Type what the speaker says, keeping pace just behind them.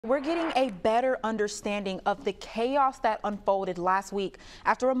We're getting a better understanding of the chaos that unfolded last week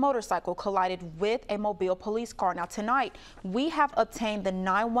after a motorcycle collided with a Mobile police car. Now tonight, we have obtained the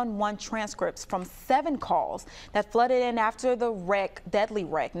 911 transcripts from 7 calls that flooded in after the deadly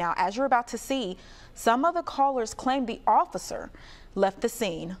wreck. Now, as you're about to see, some of the callers claim the officer left the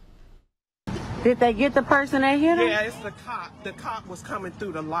scene. Did they get the person that hit him? Yeah, it's the cop. The cop was coming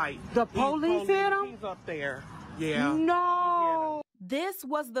through the light. The police hit him? He's up there. Yeah. No. This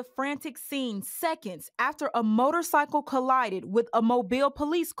was the frantic scene seconds after a motorcycle collided with a Mobile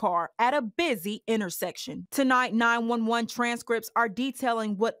police car at a busy intersection. Tonight, 911 transcripts are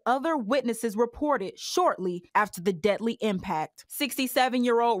detailing what other witnesses reported shortly after the deadly impact.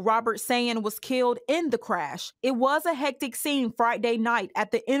 67-year-old Robert Sayan was killed in the crash. It was a hectic scene Friday night at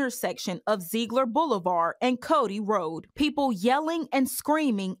the intersection of Ziegler Boulevard and Cody Road. People yelling and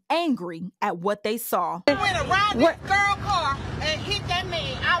screaming, angry at what they saw. He went around this girl car and hit that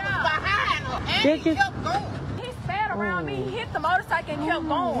man. I was behind her and he kept going. He sped around me, he hit the motorcycle and kept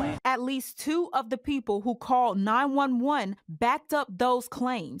going. At least 2 of the people who called 911 backed up those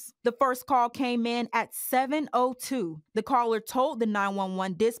claims. The first call came in at 7:02. The caller told the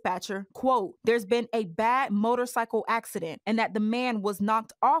 911 dispatcher, quote, "There's been a bad motorcycle accident," and that the man was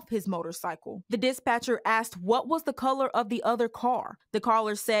knocked off his motorcycle. The dispatcher asked what was the color of the other car. The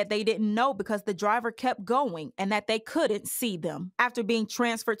caller said they didn't know because the driver kept going and that they couldn't see them. After being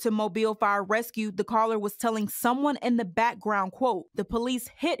transferred to Mobile Fire Rescue, the caller was telling someone in the background, quote, "The police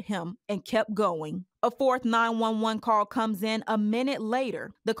hit him and kept going." A fourth 911 call comes in a minute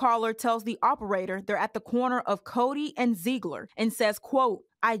later. The caller tells the operator they're at the corner of Cody and Ziegler and says, quote,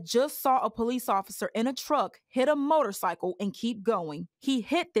 "I just saw a police officer in a truck hit a motorcycle and keep going. He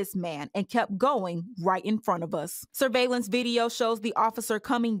hit this man and kept going right in front of us." Surveillance video shows the officer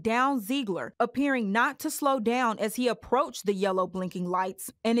coming down Ziegler, appearing not to slow down as he approached the yellow blinking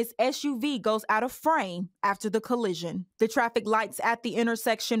lights, and his SUV goes out of frame after the collision. The traffic lights at the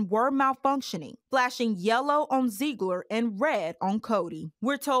intersection were malfunctioning, flashing yellow on Ziegler and red on Cody.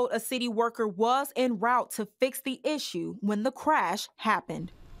 We're told a city worker was en route to fix the issue when the crash happened.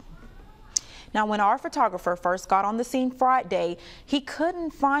 Now, when our photographer first got on the scene Friday, he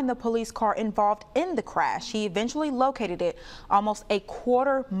couldn't find the police car involved in the crash. He eventually located it almost a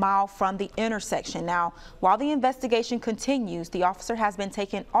quarter mile from the intersection. Now, while the investigation continues, the officer has been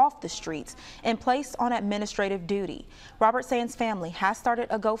taken off the streets and placed on administrative duty. Robert Sayan's family has started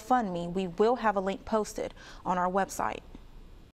a GoFundMe. We will have a link posted on our website.